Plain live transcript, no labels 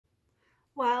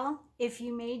Well, if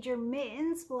you made your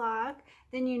mittens block,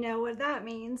 then you know what that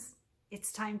means. It's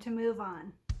time to move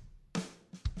on.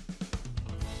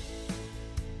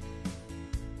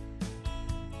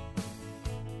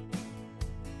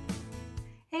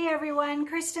 Hey everyone,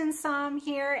 Cristin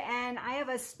here, and I have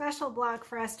a special block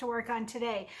for us to work on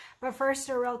today. But first,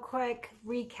 a real quick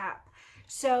recap.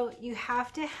 So you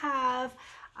have to have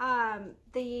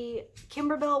the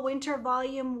Kimberbell Winter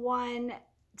Volume 1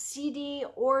 CD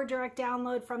or direct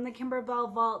download from the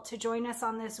Kimberbell Vault to join us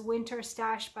on this Winter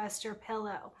Stash Buster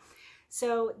pillow.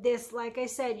 So this, like I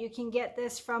said, you can get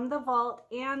this from the vault,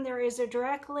 and there is a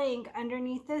direct link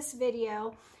underneath this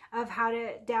video of how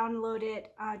to download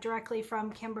it directly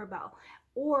from Kimberbell.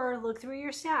 Or look through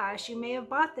your stash. You may have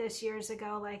bought this years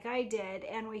ago like I did,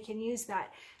 and we can use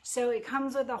that. So it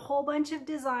comes with a whole bunch of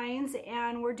designs,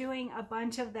 and we're doing a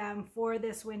bunch of them for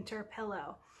this winter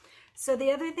pillow. So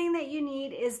the other thing that you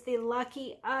need is the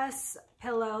Lucky Us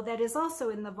pillow that is also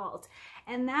in the vault.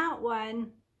 And that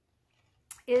one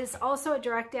is also a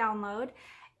direct download.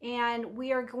 And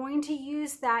we are going to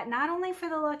use that not only for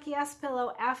the Lucky Us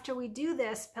pillow after we do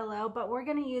this pillow, but we're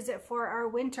going to use it for our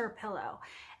winter pillow.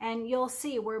 And you'll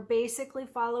see we're basically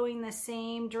following the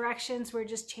same directions. We're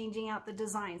just changing out the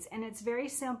designs. And it's very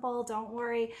simple. Don't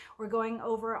worry. We're going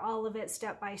over all of it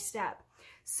step by step.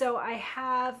 So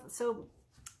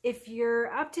if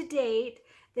you're up to date,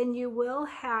 then you will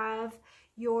have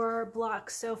your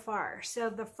blocks so far. So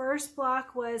the first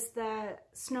block was the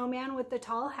snowman with the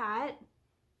tall hat.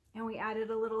 And we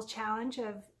added a little challenge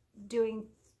of doing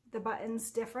the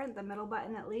buttons different, the middle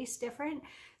button at least different.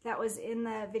 That was in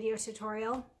the video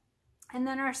tutorial. And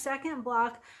then our second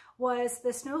block was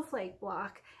the snowflake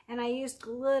block. And I used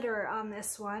glitter on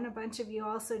this one. A bunch of you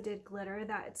also did glitter.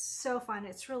 That's so fun.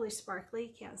 It's really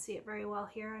sparkly. Can't see it very well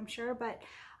here, I'm sure, but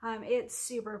it's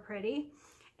super pretty.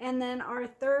 And then our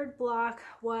third block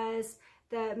was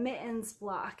the mittens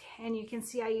block, and you can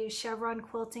see I used chevron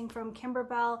quilting from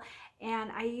Kimberbell, and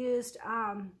I used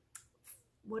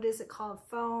what is it called,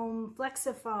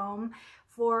 flexifoam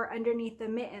for underneath the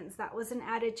mittens. That was an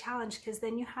added challenge because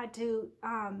then you had to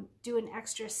do an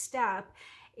extra step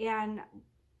and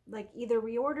like either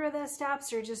reorder the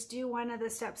steps or just do one of the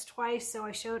steps twice. So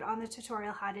I showed on the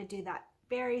tutorial how to do that.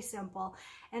 Very simple.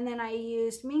 And then I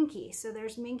used minky. So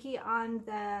there's minky on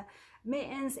the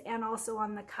mittens and also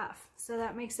on the cuff. So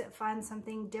that makes it fun,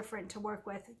 something different to work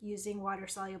with using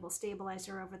water-soluble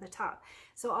stabilizer over the top.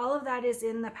 So all of that is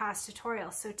in the past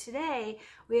tutorial. So today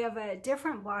we have a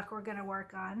different block we're going to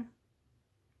work on.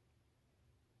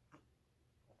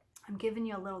 I'm giving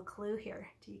you a little clue here.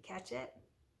 Do you catch it?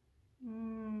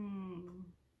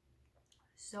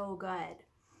 So good.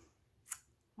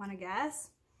 Want to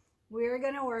guess? We're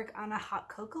going to work on a hot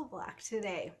cocoa block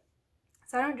today.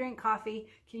 So I don't drink coffee.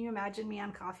 Can you imagine me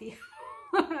on coffee?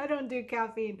 I don't do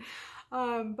caffeine,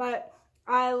 but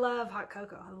I love hot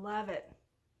cocoa. I love it.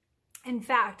 In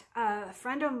fact, a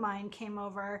friend of mine came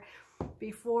over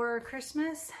before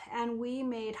Christmas and we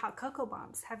made hot cocoa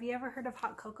bombs. Have you ever heard of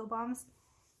hot cocoa bombs?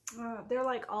 They're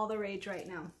like all the rage right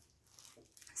now.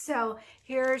 So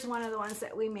here's one of the ones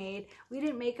that we made. We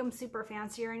didn't make them super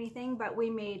fancy or anything, but we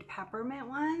made peppermint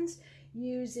ones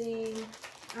using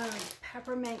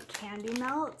peppermint candy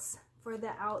melts for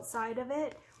the outside of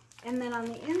it. And then on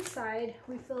the inside,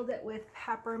 we filled it with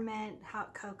peppermint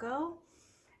hot cocoa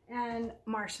and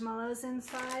marshmallows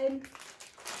inside.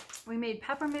 We made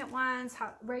peppermint ones,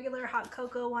 regular hot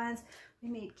cocoa ones. We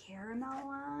made caramel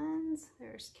ones.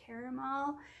 There's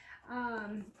caramel.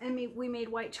 And we made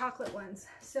white chocolate ones.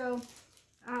 So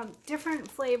different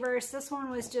flavors. This one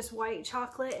was just white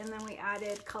chocolate, and then we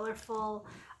added colorful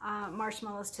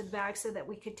marshmallows to the bag so that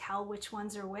we could tell which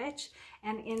ones are which.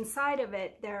 And inside of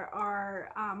it there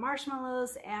are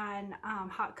marshmallows and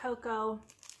hot cocoa.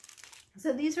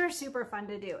 So these are super fun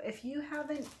to do. If you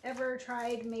haven't ever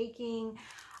tried making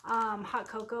hot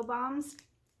cocoa bombs,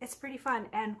 it's pretty fun.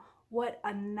 And what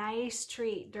a nice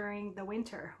treat during the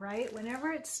winter, right?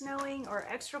 Whenever it's snowing or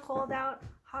extra cold out,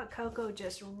 hot cocoa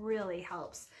just really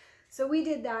helps. So we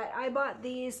did that. I bought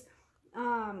these,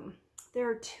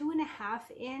 they're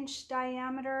 2.5-inch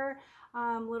diameter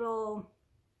little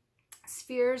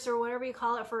spheres or whatever you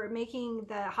call it for making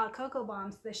the hot cocoa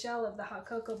bombs, the shell of the hot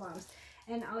cocoa bombs.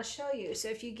 And I'll show you. So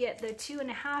if you get the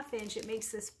 2.5-inch, it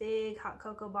makes this big hot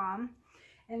cocoa bomb.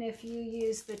 And if you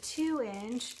use the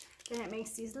 2-inch, then it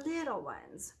makes these little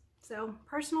ones. So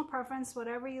personal preference,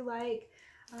 whatever you like,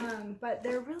 but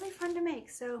they're really fun to make.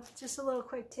 So just a little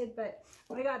quick tidbit.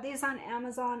 I got these on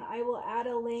Amazon. I will add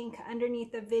a link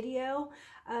underneath the video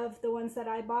of the ones that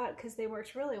I bought because they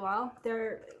worked really well.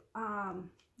 They're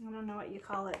I don't know what you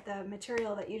call it, the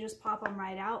material that you just pop them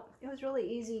right out. It was really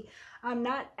easy.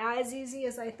 Not as easy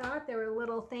as I thought. There were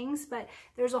little things, but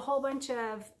there's a whole bunch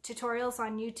of tutorials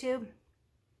on YouTube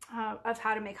of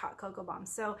how to make hot cocoa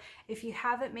bombs. So if you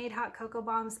haven't made hot cocoa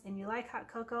bombs and you like hot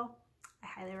cocoa,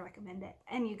 I highly recommend it.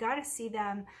 And you got to see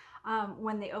them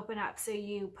when they open up. So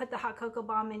you put the hot cocoa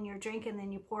bomb in your drink and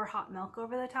then you pour hot milk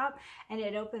over the top and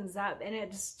it opens up, and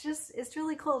it's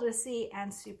really cool to see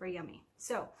and super yummy.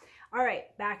 So, all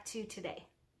right, back to today.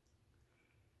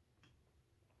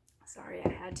 Sorry, I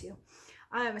had to.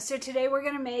 So today we're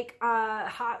going to make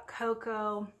hot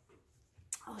cocoa.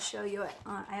 I'll show you it.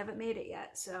 I haven't made it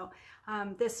yet. So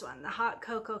this one, the hot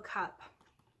cocoa cup,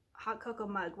 hot cocoa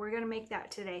mug. We're going to make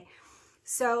that today.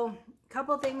 So a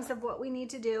couple things of what we need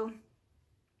to do.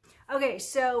 Okay,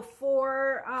 so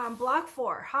for block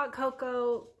 4, hot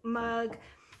cocoa mug,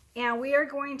 and we are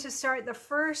going to start, the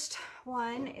first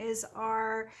one is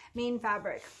our main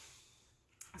fabric.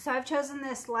 So I've chosen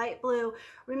this light blue.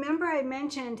 Remember I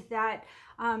mentioned that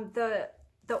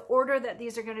the order that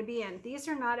these are going to be in. These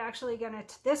are not actually going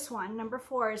to, this one, number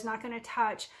 4, is not going to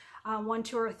touch 1,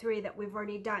 2, or 3 that we've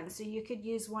already done. So you could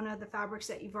use one of the fabrics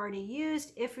that you've already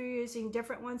used if you're using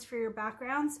different ones for your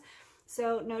backgrounds.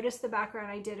 So notice the background,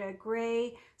 I did a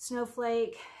gray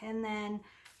snowflake and then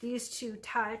these two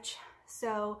touch.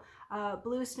 So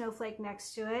blue snowflake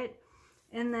next to it.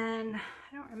 And then,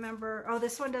 I don't remember, oh,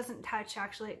 this one doesn't touch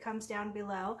actually, it comes down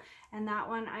below. And that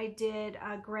one I did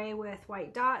gray with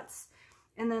white dots.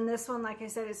 And then this one, like I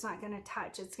said, it's not going to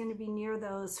touch. It's going to be near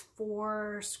those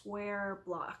 4 square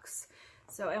blocks.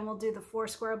 So, and we'll do the 4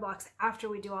 square blocks after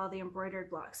we do all the embroidered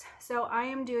blocks. So I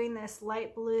am doing this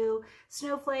light blue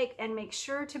snowflake, and make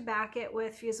sure to back it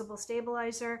with fusible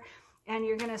stabilizer. And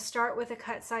you're going to start with a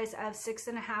cut size of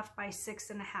 6.5 by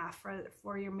 6.5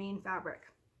 for your main fabric.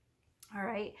 All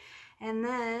right. And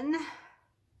then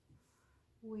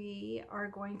we are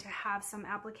going to have some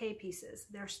applique pieces.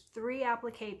 There's 3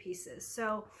 applique pieces.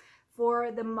 So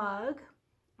for the mug,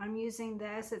 I'm using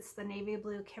this. It's the navy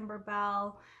blue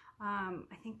Kimberbell.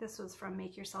 I think this was from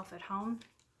Make Yourself at Home.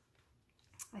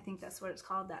 I think that's what it's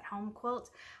called, that home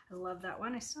quilt. I love that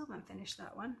one. I still haven't finished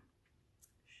that one.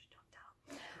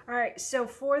 All right, so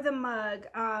for the mug,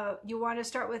 you want to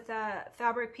start with a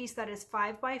fabric piece that is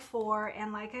 5 by 4,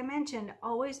 and like I mentioned,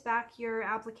 always back your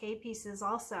applique pieces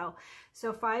also.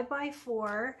 So 5 by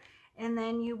 4, and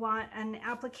then you want an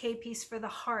applique piece for the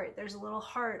heart. There's a little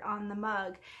heart on the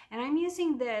mug, and I'm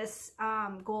using this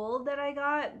gold that I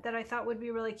got that I thought would be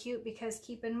really cute, because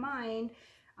keep in mind,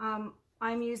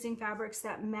 I'm using fabrics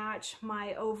that match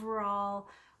my overall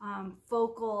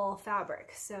focal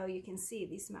fabric. So you can see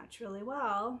these match really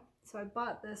well. So I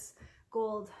bought this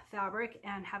gold fabric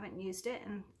and haven't used it,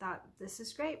 and thought this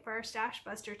is great for our Stash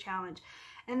Buster challenge.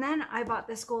 And then I bought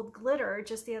this gold glitter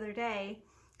just the other day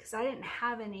because I didn't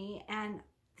have any, and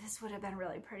this would have been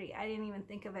really pretty. I didn't even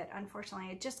think of it, unfortunately.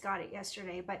 I just got it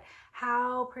yesterday, but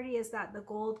how pretty is that? The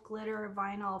gold glitter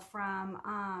vinyl from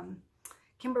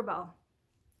Kimberbell.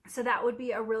 So that would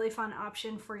be a really fun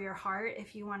option for your heart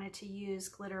if you wanted to use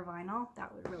glitter vinyl.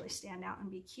 That would really stand out and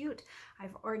be cute.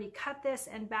 I've already cut this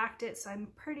and backed it, so I'm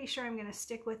pretty sure I'm going to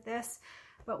stick with this,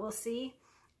 but we'll see.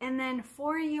 And then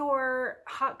for your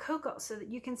hot cocoa, so that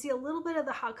you can see a little bit of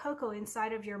the hot cocoa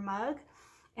inside of your mug,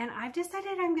 and I've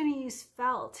decided I'm going to use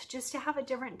felt just to have a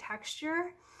different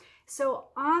texture. So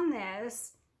on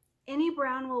this, any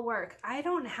brown will work. I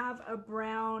don't have a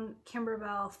brown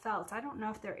Kimberbell felt. I don't know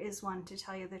if there is one, to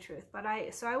tell you the truth, but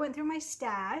so I went through my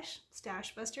Stash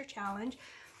Buster challenge.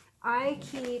 I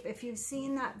keep, if you've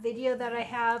seen that video that I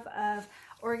have of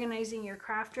organizing your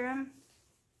craft room,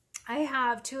 I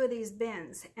have 2 of these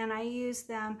bins, and I use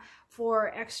them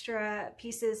for extra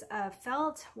pieces of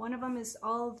felt. One of them is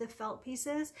all the felt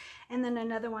pieces, and then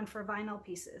another one for vinyl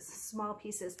pieces, small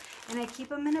pieces, and I keep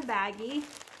them in a baggie.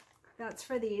 That's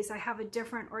for these. I have a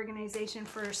different organization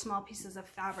for small pieces of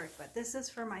fabric, but this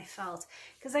is for my felt,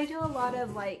 because I do a lot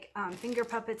of like finger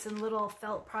puppets and little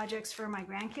felt projects for my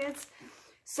grandkids.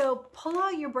 So pull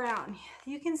out your brown.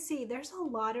 You can see there's a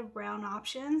lot of brown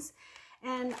options,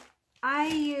 and I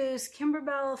use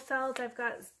Kimberbell felt. I've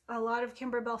got a lot of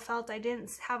Kimberbell felt. I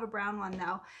didn't have a brown one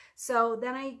though. So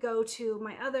then I go to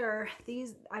my other,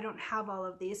 these, I don't have all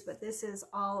of these, but this is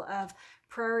all of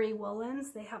Prairie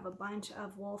Woolens. They have a bunch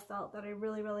of wool felt that I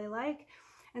really, really like.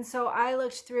 And so I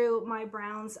looked through my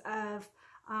browns of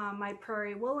my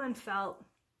Prairie Woolen felt,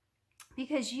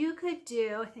 because you could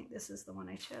do, I think this is the one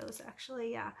I chose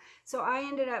actually, yeah. So I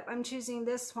ended up, I'm choosing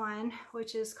this one,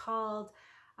 which is called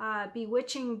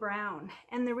Bewitching Brown.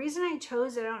 And the reason I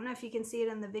chose it, I don't know if you can see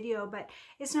it in the video, but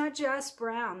it's not just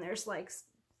brown. There's like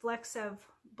flecks of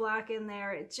black in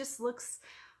there. It just looks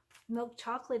milk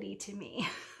chocolatey to me.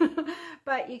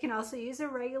 But you can also use a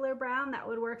regular brown. That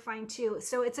would work fine too.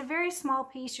 So it's a very small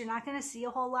piece. You're not going to see a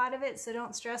whole lot of it, so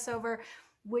don't stress over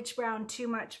which brown too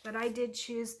much, but I did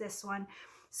choose this one.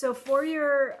 So for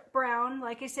your brown,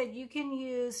 like I said, you can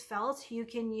use felt, you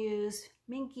can use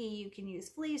minky, you can use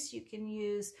fleece, you can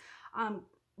use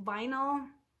vinyl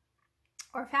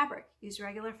or fabric. Use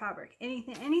regular fabric,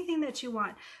 anything that you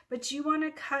want. But you want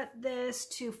to cut this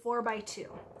to 4x2.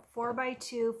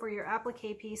 4x2 for your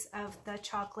applique piece of the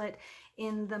chocolate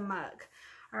in the mug.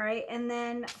 All right, and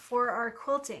then for our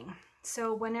quilting.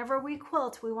 So whenever we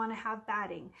quilt, we want to have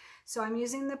batting. So I'm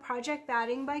using the Project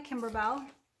Batting by Kimberbell.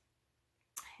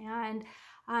 And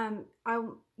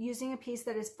I'm using a piece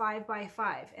that is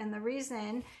 5x5, and the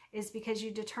reason is because you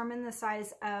determine the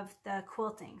size of the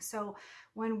quilting. So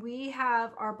when we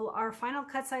have our final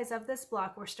cut size of this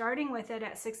block, we're starting with it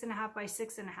at 6.5 by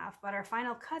 6.5, but our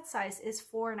final cut size is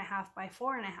 4.5 by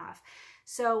 4.5.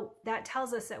 So that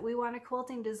tells us that we want a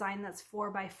quilting design that's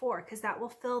 4x4, because that will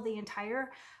fill the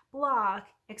entire block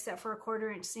except for a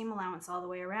 1/4 inch seam allowance all the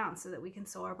way around, so that we can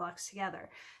sew our blocks together.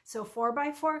 So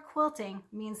 4x4 quilting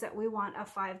means that we want a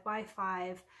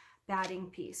 5x5 batting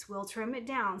piece. We'll trim it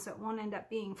down so it won't end up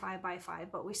being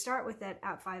 5x5, but we start with it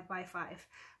at 5x5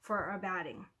 for our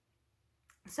batting.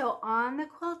 So on the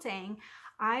quilting,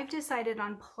 I've decided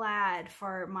on plaid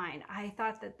for mine. I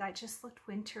thought that that just looked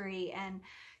wintry and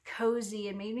cozy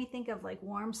and made me think of like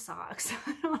warm socks.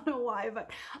 I don't know why, but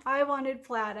I wanted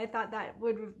plaid. I thought that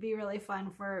would be really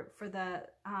fun for the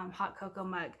hot cocoa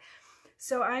mug.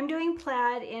 So I'm doing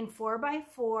plaid in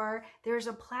 4x4. There's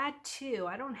a plaid 2.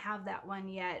 I don't have that one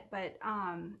yet, but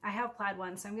I have plaid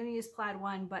 1, so I'm going to use plaid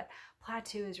 1, but plaid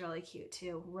 2 is really cute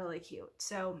too, really cute.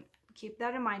 So keep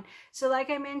that in mind. So like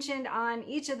I mentioned on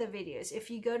each of the videos, if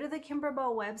you go to the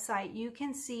Kimberbell website, you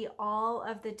can see all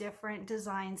of the different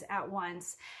designs at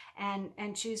once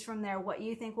and choose from there what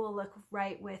you think will look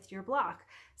right with your block.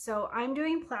 So I'm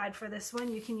doing plaid for this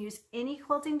one. You can use any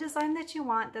quilting design that you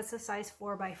want that's a size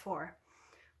 4x4.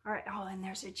 All right, oh, and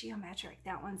there's a geometric.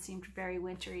 That one seemed very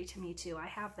wintry to me too. I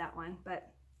have that one,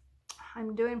 but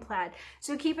I'm doing plaid.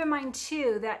 So keep in mind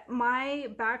too that my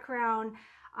background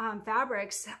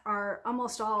fabrics are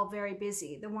almost all very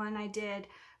busy. The one I did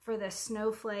for the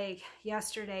snowflake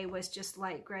yesterday was just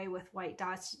light gray with white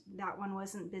dots. That one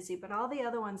wasn't busy, but all the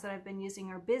other ones that I've been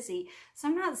using are busy. So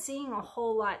I'm not seeing a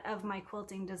whole lot of my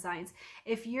quilting designs.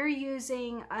 If you're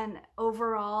using an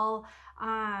overall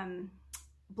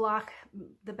block,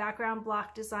 the background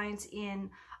block designs in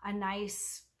a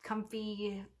nice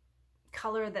comfy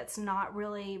color that's not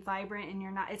really vibrant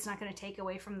and it's not going to take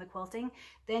away from the quilting,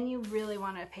 then you really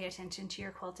want to pay attention to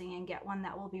your quilting and get one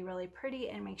that will be really pretty,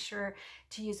 and make sure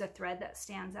to use a thread that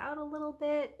stands out a little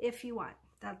bit if you want.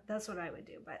 That's what I would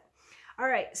do. But all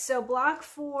right, so block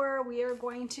 4, we are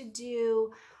going to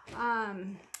do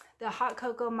the hot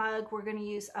cocoa mug. We're going to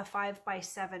use a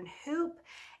 5x7 hoop,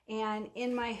 and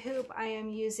in my hoop I am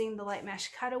using the light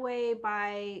mesh cutaway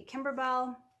by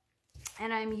Kimberbell,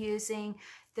 and I'm using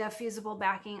the fusible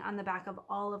backing on the back of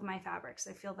all of my fabrics.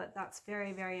 I feel that that's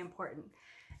very, very important.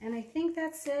 And I think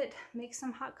that's it. Make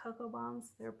some hot cocoa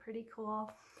bombs. They're pretty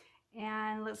cool.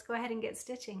 And let's go ahead and get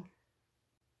stitching.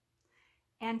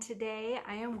 And today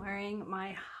I am wearing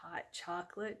my hot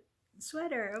chocolate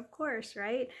sweater, of course,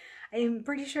 right? I'm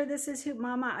pretty sure this is Hoop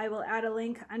Mama. I will add a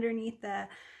link underneath the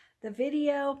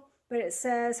video. But it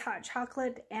says hot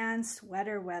chocolate and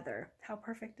sweater weather. How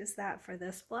perfect is that for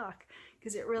this block?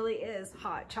 Because it really is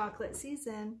hot chocolate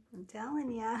season, I'm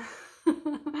telling ya.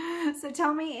 So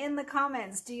tell me in the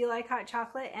comments, do you like hot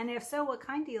chocolate? And if so, what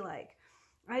kind do you like?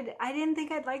 I didn't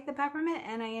think I'd like the peppermint,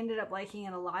 and I ended up liking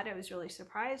it a lot. I was really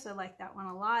surprised. I like that one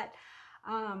a lot.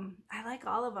 I like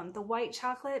all of them. The white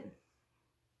chocolate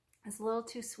is a little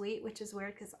too sweet, which is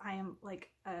weird because I am like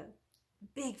a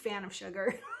big fan of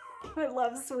sugar. I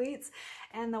love sweets,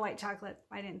 and the white chocolate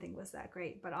I didn't think was that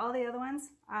great, but all the other ones,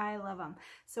 I love them.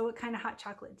 So what kind of hot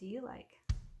chocolate do you like?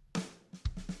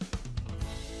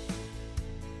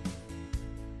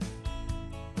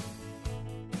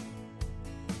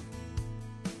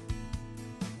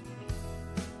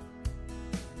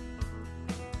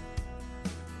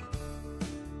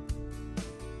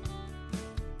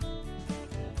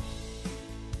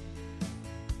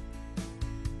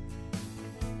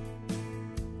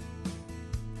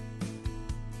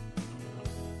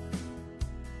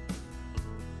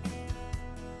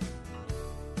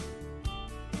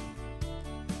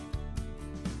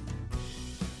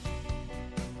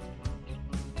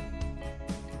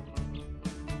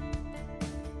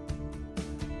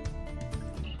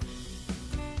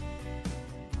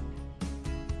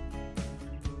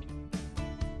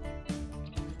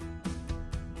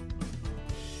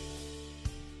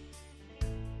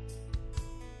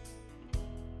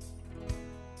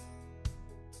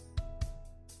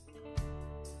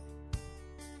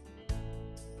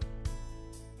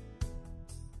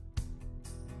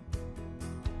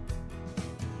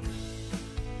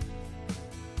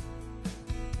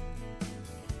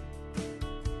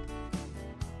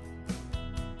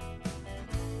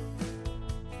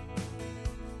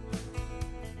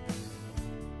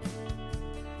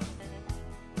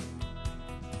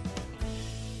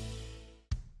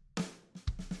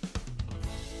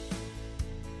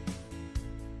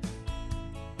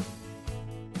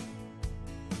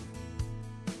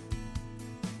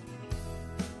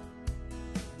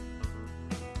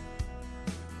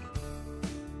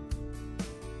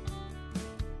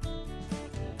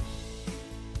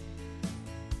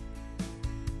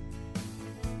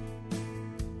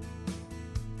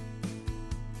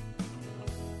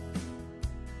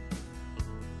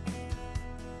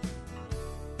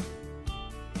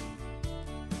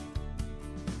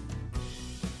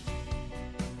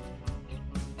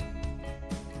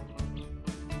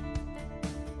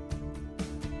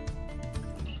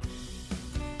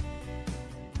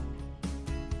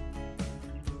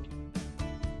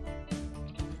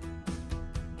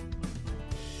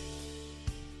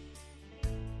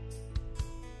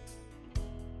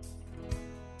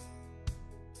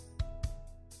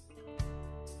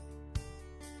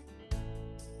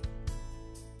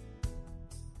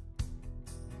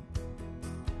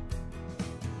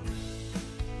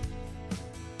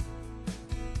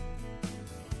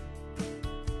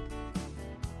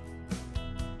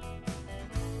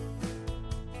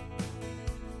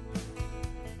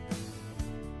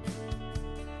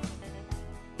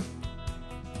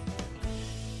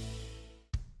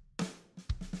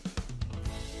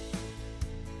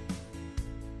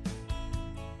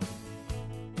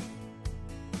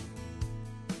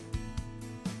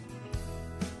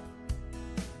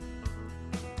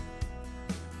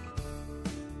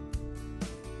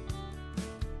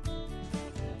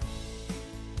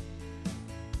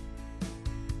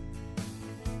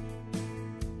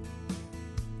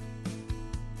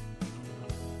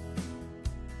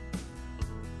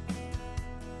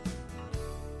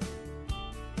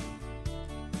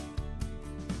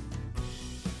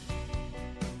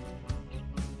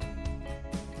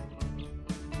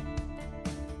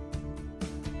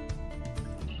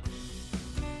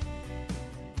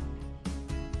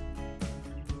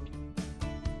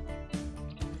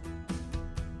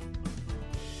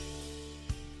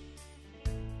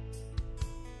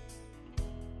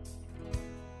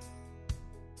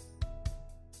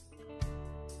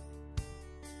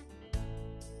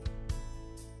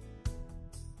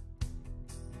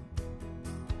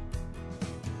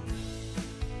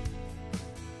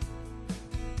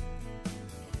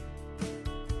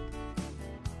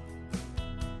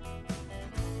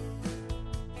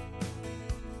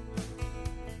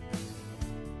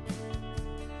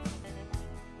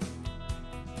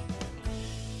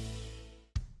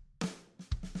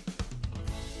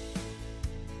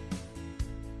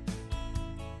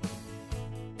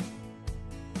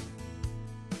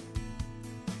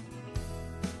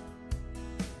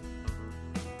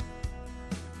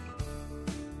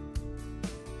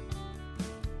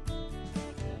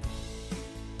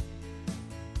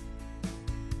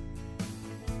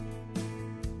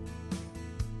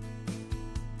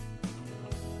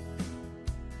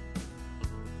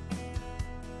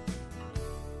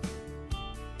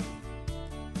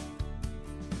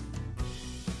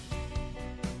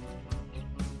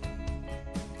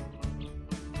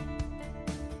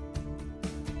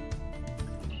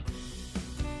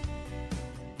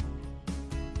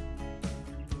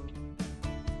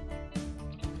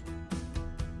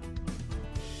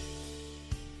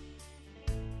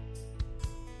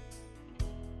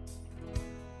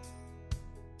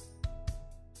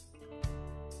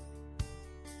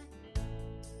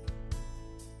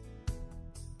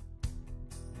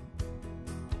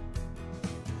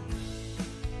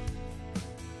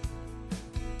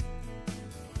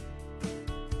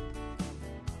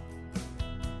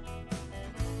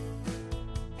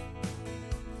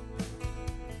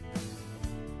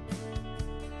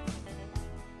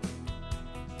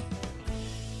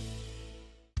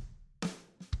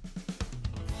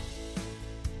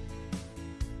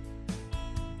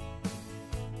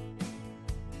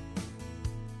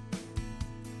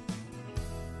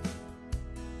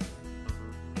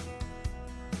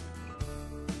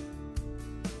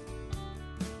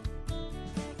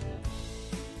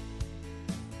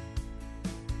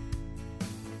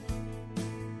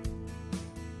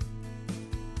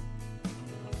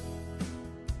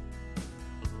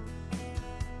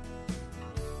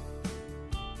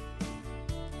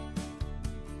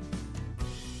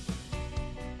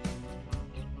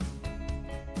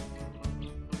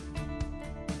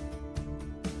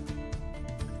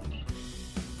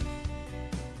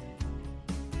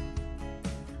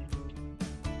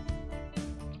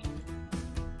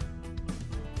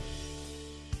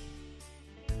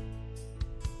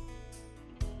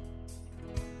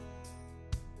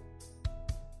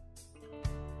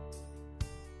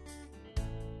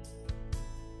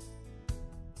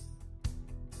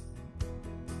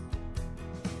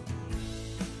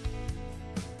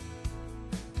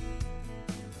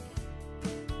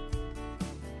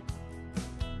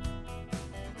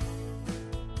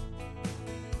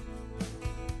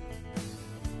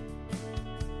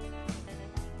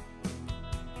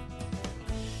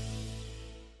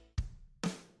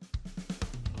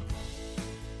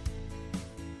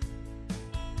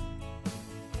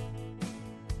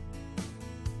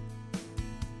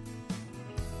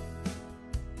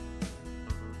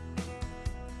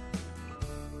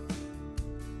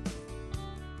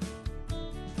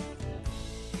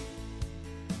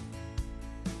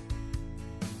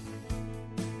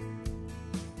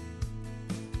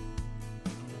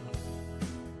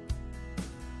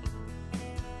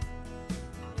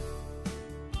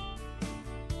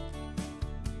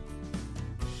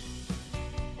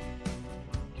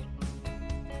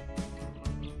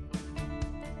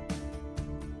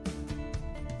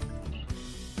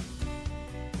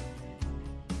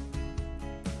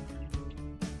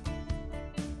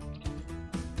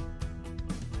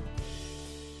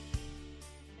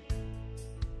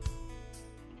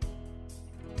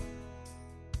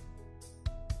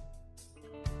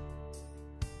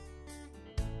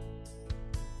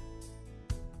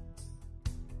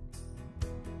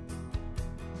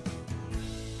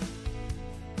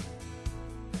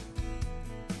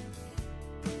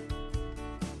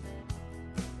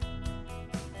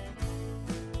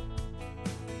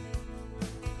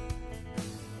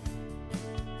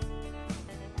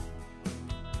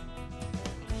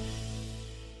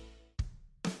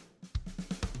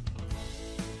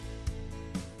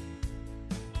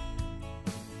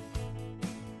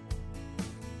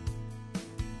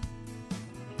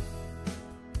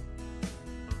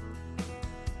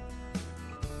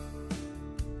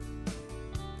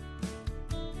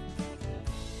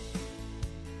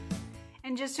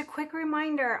 And just a quick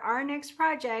reminder, our next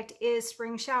project is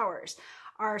spring showers.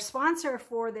 Our sponsor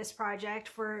for this project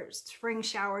for spring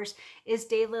showers is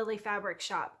Daylily Fabric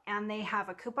Shop, and they have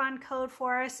a coupon code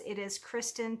for us. It is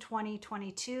Cristin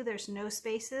 2022. There's no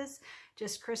spaces,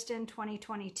 just Cristin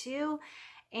 2022.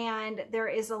 And there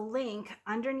is a link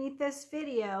underneath this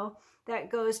video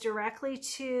that goes directly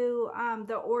to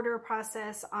the order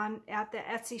process at the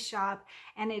Etsy shop,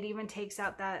 and it even takes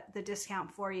out the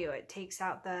discount for you. It takes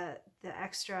out the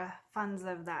extra funds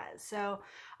of that. So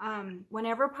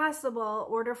whenever possible,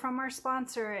 order from our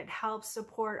sponsor. It helps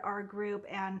support our group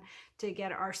and to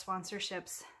get our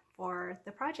sponsorships for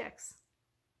the projects.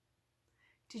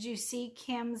 Did you see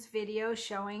Kim's video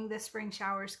showing the spring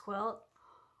showers quilt?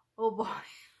 Oh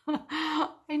boy.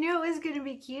 I knew it was going to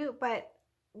be cute, but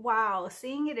wow,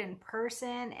 seeing it in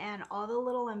person and all the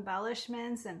little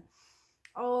embellishments, and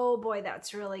oh boy,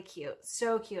 that's really cute.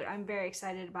 So cute. I'm very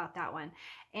excited about that one.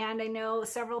 And I know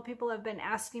several people have been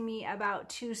asking me about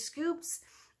 2 scoops,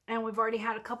 and we've already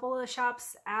had a couple of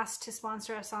shops asked to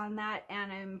sponsor us on that,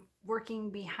 and I'm working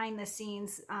behind the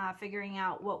scenes figuring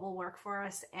out what will work for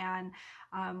us, and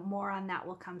more on that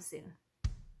will come soon.